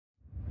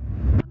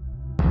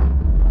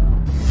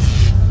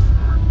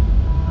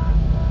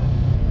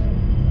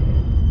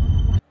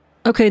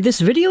Okay,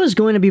 this video is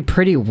going to be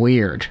pretty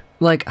weird.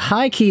 Like,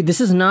 high-key, this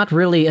is not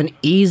really an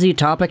easy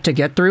topic to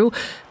get through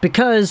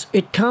because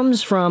it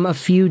comes from a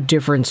few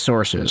different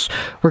sources.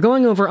 We're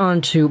going over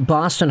onto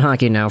Boston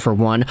Hockey Now, for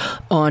one,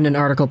 on an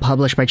article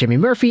published by Jimmy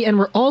Murphy, and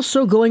we're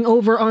also going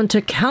over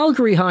onto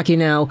Calgary Hockey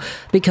Now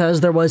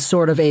because there was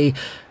sort of a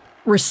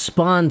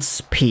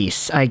response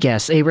piece, I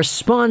guess, a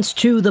response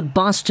to the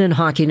Boston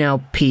Hockey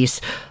Now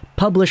piece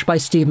published by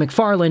Steve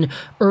McFarlane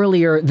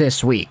earlier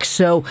this week.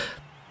 So,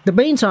 the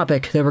main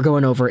topic that we're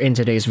going over in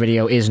today's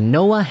video is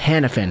Noah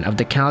Hanifin of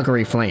the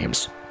Calgary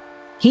Flames.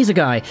 He's a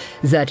guy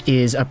that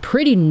is a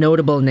pretty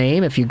notable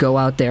name if you go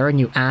out there and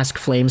you ask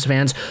Flames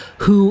fans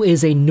who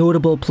is a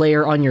notable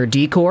player on your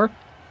D-core.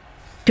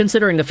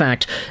 Considering the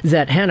fact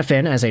that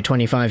Hanifin, as a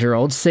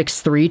 25-year-old,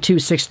 6'3",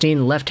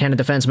 216 left-handed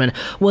defenseman,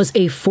 was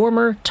a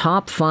former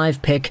top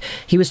 5 pick.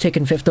 He was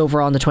taken 5th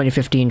overall in the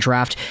 2015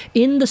 draft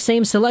in the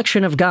same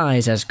selection of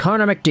guys as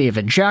Connor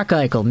McDavid, Jack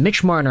Eichel,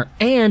 Mitch Marner,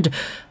 and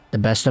the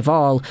best of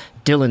all,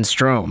 Dylan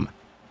Strome.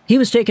 He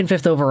was taken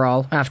 5th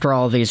overall. After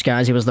all of these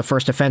guys, he was the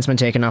first defenseman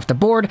taken off the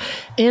board,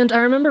 and I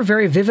remember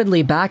very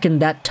vividly back in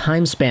that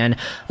time span,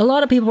 a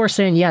lot of people were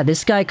saying, yeah,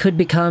 this guy could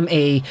become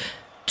a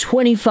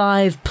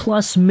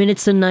 25-plus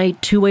minutes a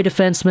night two-way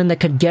defenseman that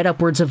could get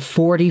upwards of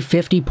 40,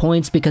 50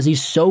 points because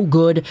he's so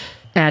good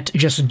at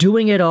just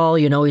doing it all.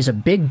 You know, he's a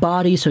big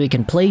body, so he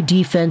can play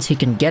defense, he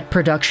can get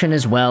production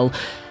as well.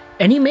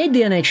 And he made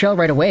the NHL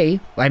right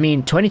away. I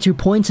mean, 22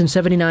 points in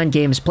 79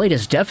 games played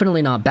is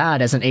definitely not bad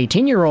as an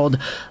 18-year-old,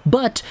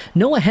 but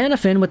Noah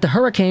Hanifin with the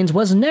Hurricanes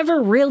was never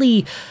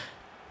really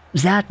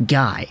that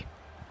guy.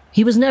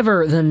 He was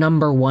never the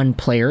number one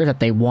player that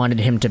they wanted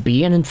him to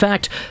be, and in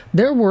fact,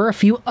 there were a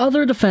few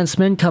other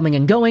defensemen coming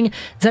and going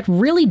that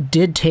really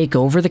did take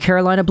over the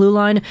Carolina Blue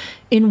Line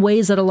in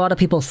ways that a lot of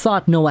people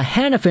thought Noah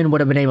Hanifin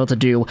would have been able to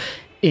do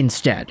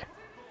instead.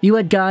 You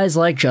had guys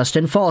like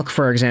Justin Falk,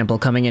 for example,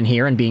 coming in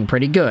here and being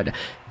pretty good.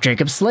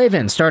 Jacob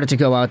Slavin started to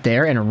go out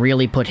there and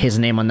really put his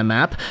name on the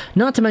map,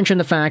 not to mention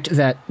the fact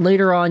that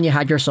later on you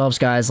had yourselves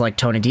guys like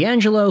Tony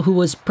DeAngelo, who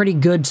was pretty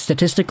good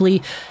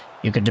statistically.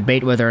 You could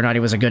debate whether or not he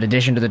was a good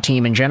addition to the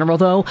team in general,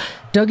 though.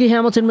 Dougie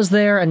Hamilton was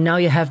there, and now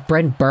you have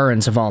Brent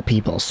Burns, of all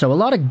people. So a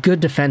lot of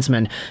good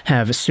defensemen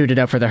have suited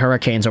up for the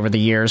Hurricanes over the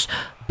years.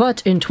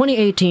 But in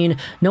 2018,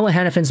 Noah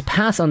Hanifin's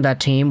path on that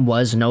team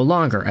was no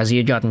longer, as he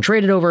had gotten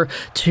traded over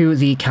to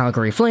the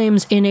Calgary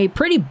Flames in a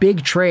pretty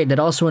big trade that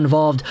also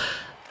involved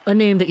a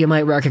name that you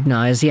might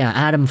recognize. Yeah,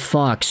 Adam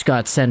Fox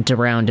got sent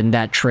around in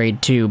that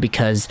trade too,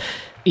 because,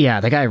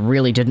 yeah, the guy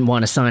really didn't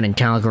want to sign in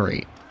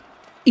Calgary.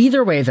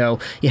 Either way, though,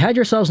 you had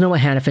yourselves Noah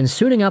Hanifin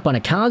suiting up on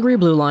a Calgary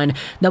Blue Line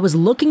that was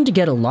looking to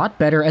get a lot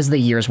better as the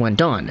years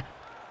went on.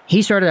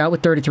 He started out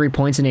with 33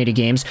 points in 80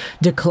 games,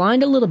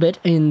 declined a little bit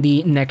in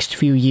the next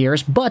few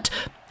years, but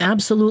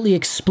absolutely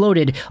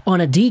exploded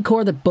on a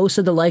D-core that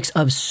boasted the likes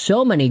of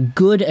so many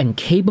good and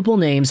capable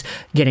names,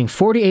 getting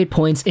 48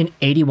 points in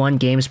 81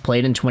 games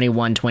played in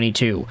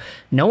 21-22.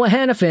 Noah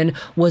Hanifin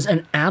was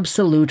an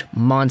absolute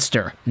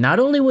monster. Not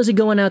only was he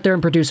going out there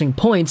and producing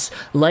points,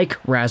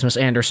 like Rasmus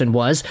Andersson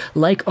was,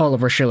 like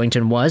Oliver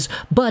Shillington was,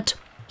 but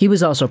he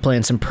was also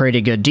playing some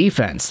pretty good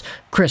defense.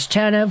 Chris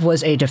Tanev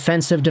was a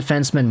defensive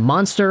defenseman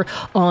monster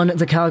on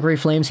the Calgary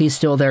Flames. He's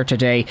still there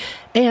today.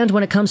 And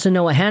when it comes to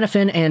Noah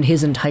Hanifin and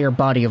his entire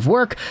body of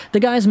work, the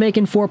guy's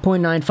making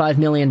 $4.95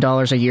 million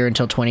a year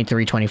until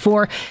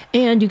 23-24,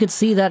 and you could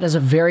see that as a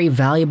very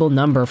valuable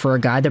number for a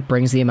guy that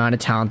brings the amount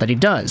of talent that he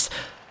does.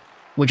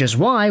 Which is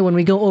why, when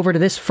we go over to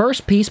this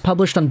first piece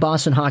published on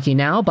Boston Hockey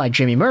Now by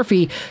Jimmy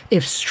Murphy,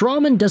 if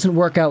Strawman doesn't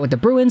work out with the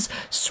Bruins,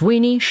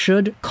 Sweeney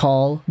should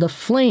call the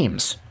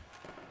Flames.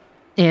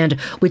 And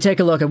we take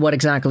a look at what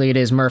exactly it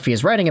is Murphy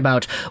is writing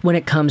about when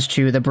it comes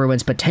to the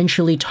Bruins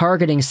potentially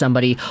targeting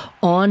somebody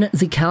on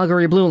the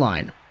Calgary Blue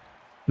Line.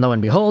 Lo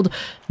and behold,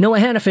 Noah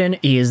Hanifin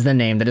is the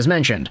name that is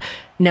mentioned.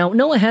 Now,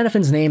 Noah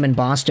Hanifin's name and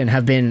Boston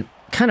have been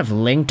kind of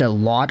linked a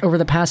lot over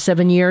the past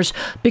 7 years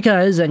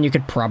because, and you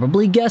could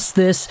probably guess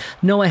this,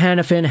 Noah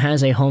Hanifin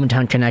has a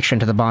hometown connection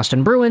to the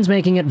Boston Bruins,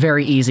 making it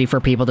very easy for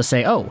people to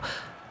say, oh,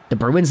 the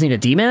Bruins need a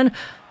D-man?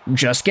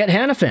 Just get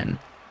Hanifin.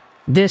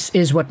 This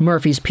is what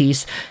Murphy's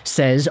piece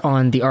says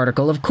on the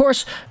article. Of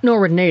course,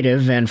 Norwood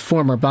native and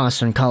former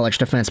Boston College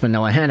defenseman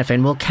Noah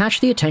Hanifin will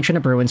catch the attention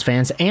of Bruins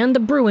fans, and the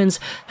Bruins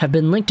have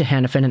been linked to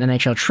Hanifin in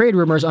NHL trade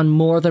rumors on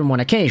more than one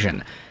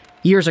occasion.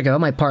 Years ago,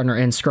 my partner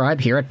and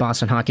scribe here at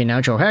Boston Hockey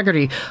Now, Joe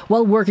Haggerty,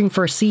 while working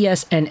for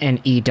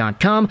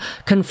CSNNE.com,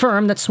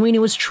 confirmed that Sweeney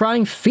was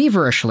trying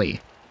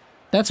feverishly,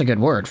 that's a good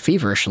word,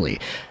 feverishly,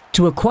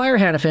 to acquire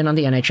Hanifin on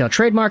the NHL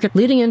trade market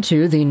leading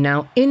into the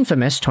now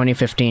infamous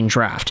 2015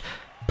 draft.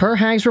 Per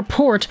Hag's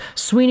report,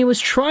 Sweeney was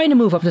trying to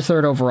move up to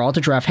 3rd overall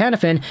to draft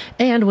Hanifin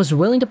and was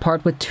willing to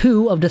part with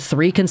 2 of the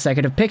 3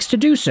 consecutive picks to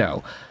do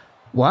so.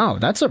 Wow,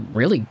 that's a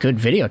really good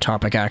video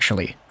topic,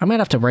 actually. I might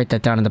have to write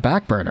that down in the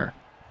back burner.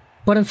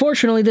 But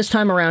unfortunately, this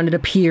time around, it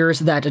appears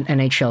that an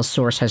NHL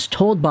source has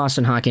told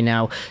Boston Hockey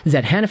Now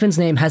that Hanifin's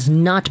name has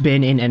not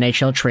been in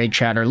NHL trade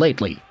chatter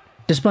lately.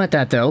 Despite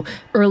that, though,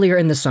 earlier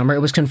in the summer,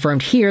 it was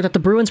confirmed here that the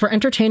Bruins were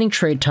entertaining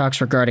trade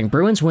talks regarding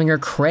Bruins winger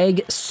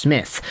Craig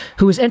Smith,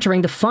 who is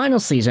entering the final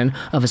season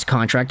of his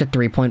contract at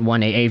 3.1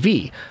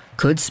 AAV.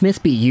 Could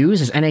Smith be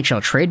used as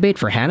NHL trade bait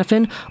for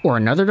Hanifin or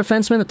another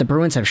defenseman that the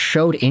Bruins have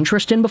showed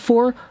interest in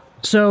before?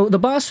 So, the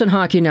Boston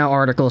Hockey Now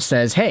article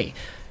says, hey,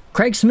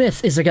 Craig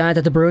Smith is a guy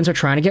that the Bruins are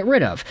trying to get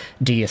rid of.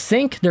 Do you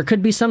think there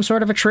could be some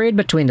sort of a trade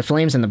between the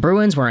Flames and the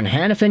Bruins wherein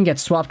Hanifin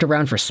gets swapped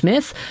around for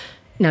Smith?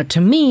 Now,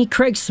 to me,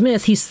 Craig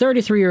Smith, he's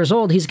 33 years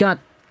old. He's got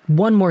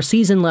one more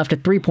season left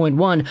at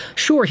 3.1.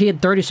 Sure, he had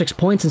 36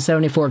 points in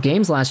 74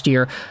 games last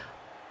year,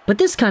 but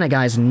this kind of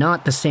guy is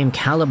not the same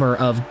caliber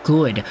of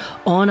good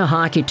on a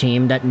hockey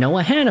team that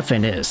Noah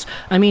Hanifin is.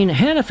 I mean,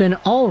 Hanifin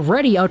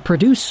already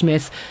outproduced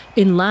Smith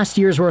in last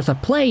year's worth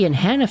of play, and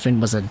Hanifin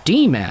was a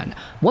D-man.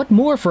 What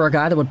more for a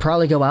guy that would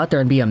probably go out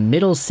there and be a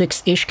middle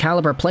six-ish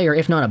caliber player,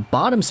 if not a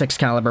bottom six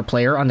caliber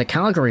player on the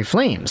Calgary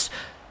Flames?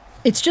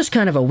 It's just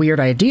kind of a weird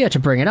idea to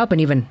bring it up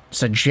and even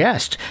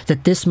suggest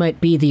that this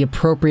might be the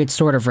appropriate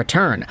sort of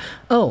return.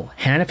 Oh,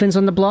 Hanifin's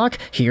on the block?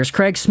 Here's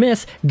Craig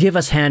Smith. Give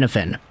us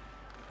Hanifin.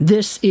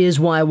 This is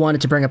why I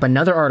wanted to bring up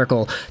another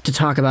article to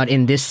talk about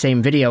in this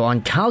same video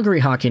on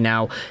Calgary Hockey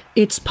Now.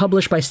 It's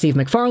published by Steve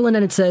McFarland,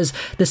 and it says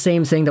the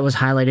same thing that was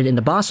highlighted in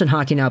the Boston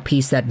Hockey Now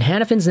piece, that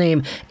Hanifin's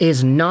name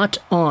is not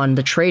on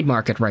the trade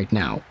market right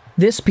now.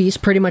 This piece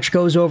pretty much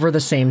goes over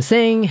the same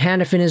thing.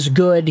 Hanifin is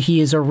good,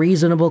 he is a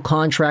reasonable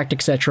contract,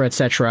 etc.,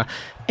 etc.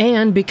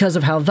 And because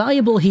of how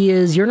valuable he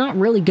is, you're not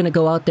really going to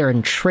go out there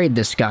and trade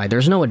this guy.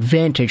 There's no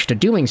advantage to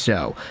doing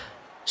so.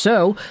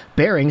 So,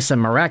 bearing some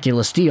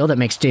miraculous deal that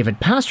makes David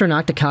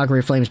Pastrnak the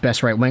Calgary Flames'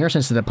 best right winger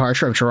since the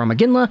departure of Jarome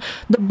Iginla,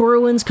 the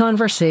Bruins'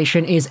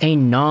 conversation is a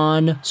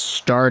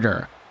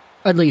non-starter.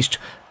 At least,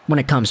 when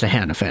it comes to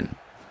Hanifin.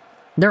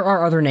 There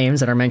are other names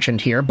that are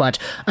mentioned here, but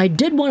I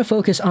did want to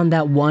focus on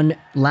that one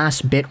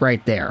last bit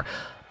right there.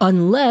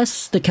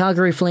 Unless the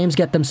Calgary Flames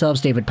get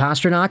themselves David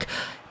Pastrnak,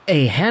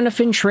 a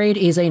Hanifin trade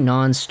is a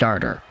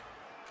non-starter.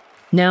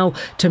 Now,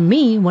 to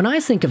me, when I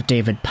think of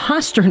David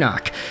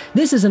Pastrnak,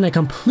 this is in a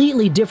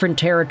completely different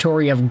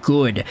territory of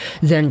good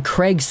than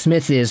Craig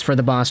Smith is for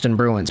the Boston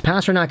Bruins.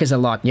 Pastrnak is a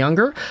lot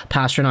younger,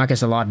 Pastrnak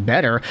is a lot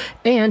better,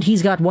 and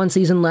he's got one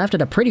season left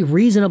at a pretty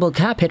reasonable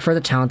cap hit for the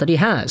talent that he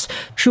has.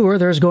 Sure,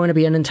 there's going to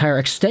be an entire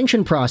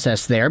extension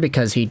process there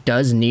because he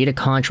does need a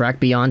contract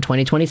beyond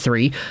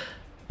 2023,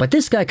 but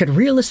this guy could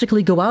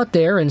realistically go out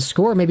there and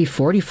score maybe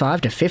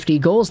 45 to 50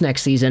 goals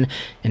next season,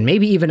 and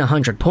maybe even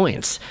 100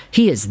 points.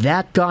 He is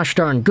that gosh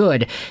darn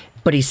good,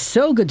 but he's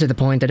so good to the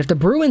point that if the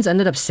Bruins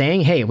ended up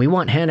saying, hey, we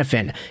want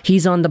Hanifin,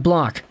 he's on the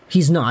block.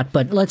 He's not,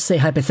 but let's say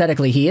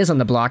hypothetically he is on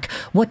the block,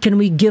 what can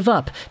we give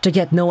up to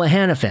get Noah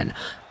Hanifin?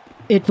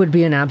 It would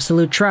be an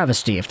absolute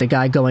travesty if the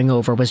guy going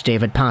over was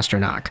David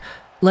Pastrnak.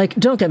 Like,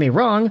 don't get me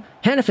wrong,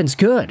 Hanifin's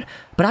good,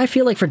 but I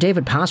feel like for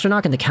David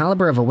Pastrnak and the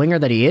caliber of a winger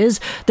that he is,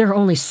 there are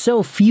only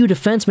so few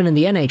defensemen in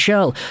the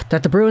NHL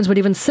that the Bruins would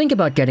even think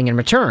about getting in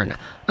return.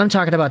 I'm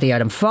talking about the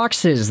Adam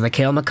Foxes, the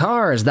Cale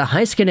Makars, the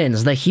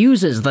Heiskanens, the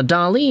Hugheses, the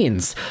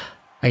Dahleens.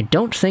 I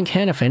don't think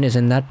Hanifin is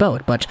in that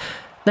boat, but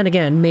then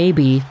again,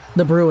 maybe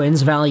the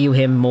Bruins value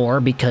him more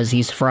because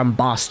he's from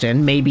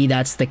Boston. Maybe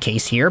that's the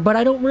case here, but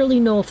I don't really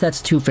know if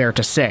that's too fair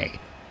to say.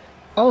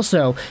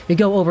 Also, you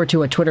go over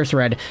to a Twitter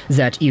thread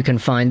that you can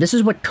find. This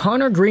is what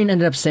Connor Green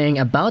ended up saying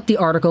about the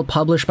article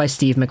published by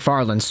Steve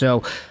McFarland,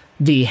 so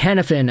the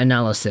Hanifin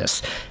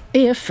analysis.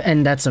 If,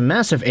 and that's a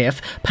massive if,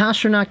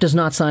 Pastrnak does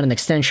not sign an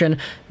extension,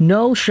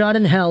 no shot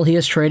in hell he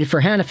is traded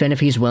for Hanifin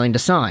if he's willing to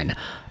sign.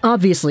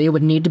 Obviously, it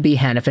would need to be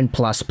Hanifin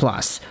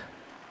 ++.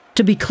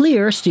 To be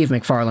clear, Steve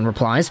McFarland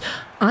replies,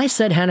 I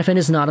said Hanifin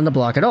is not on the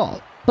block at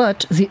all.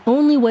 But the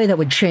only way that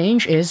would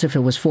change is if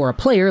it was for a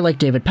player like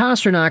David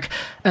Pastrnak,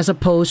 as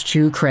opposed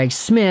to Craig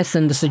Smith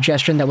and the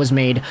suggestion that was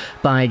made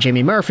by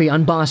Jamie Murphy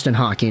on Boston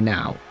Hockey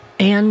Now.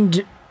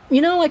 And, you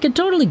know, I could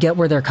totally get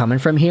where they're coming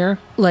from here.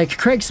 Like,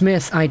 Craig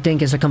Smith, I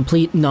think, is a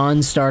complete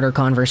non-starter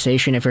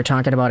conversation if you're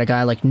talking about a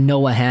guy like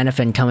Noah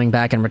Hanifin coming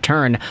back in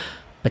return.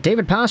 But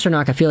David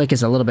Pastrnak, I feel like,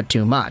 is a little bit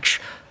too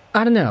much.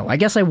 I don't know, I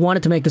guess I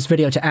wanted to make this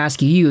video to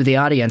ask you, the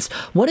audience,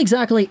 what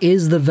exactly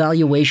is the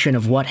valuation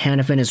of what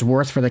Hanifin is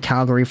worth for the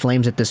Calgary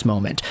Flames at this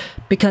moment?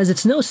 Because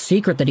it's no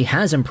secret that he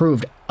has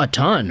improved a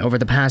ton over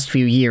the past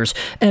few years,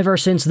 ever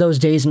since those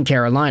days in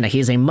Carolina. He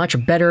is a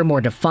much better,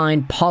 more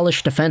defined,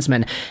 polished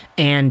defenseman,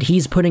 and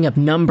he's putting up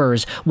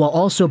numbers while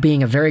also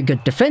being a very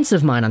good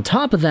defensive mind on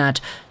top of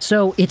that,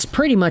 so it's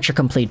pretty much a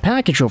complete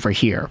package over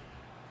here.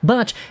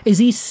 But is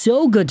he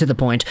so good to the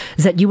point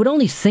that you would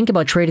only think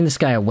about trading this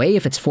guy away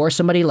if it's for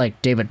somebody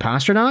like David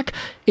Pastrnak?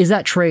 Is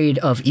that trade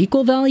of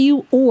equal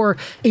value? Or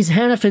is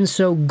Hanifin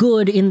so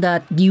good in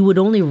that you would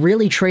only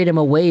really trade him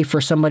away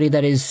for somebody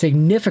that is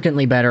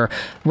significantly better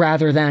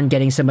rather than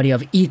getting somebody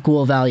of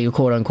equal value,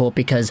 quote unquote,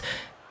 because,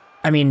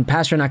 I mean,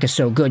 Pastrnak is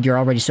so good, you're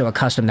already so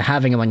accustomed to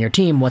having him on your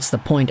team, what's the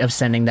point of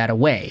sending that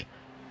away?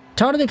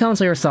 Talk to the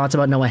comments your thoughts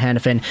about Noah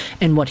Hanifin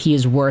and what he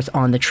is worth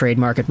on the trade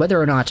market,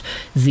 whether or not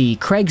the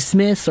Craig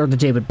Smith or the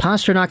David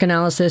Pastrnak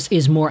analysis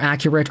is more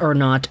accurate or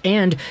not,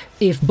 and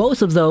if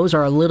both of those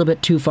are a little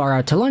bit too far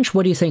out to lunch,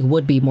 what do you think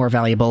would be more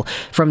valuable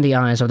from the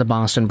eyes of the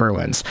Boston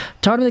Bruins?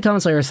 Talk to the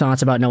comments your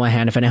thoughts about Noah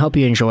Hanifin. I hope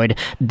you enjoyed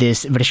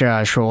this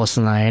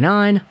Juraj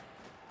 9,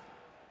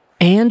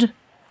 and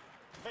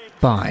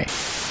bye.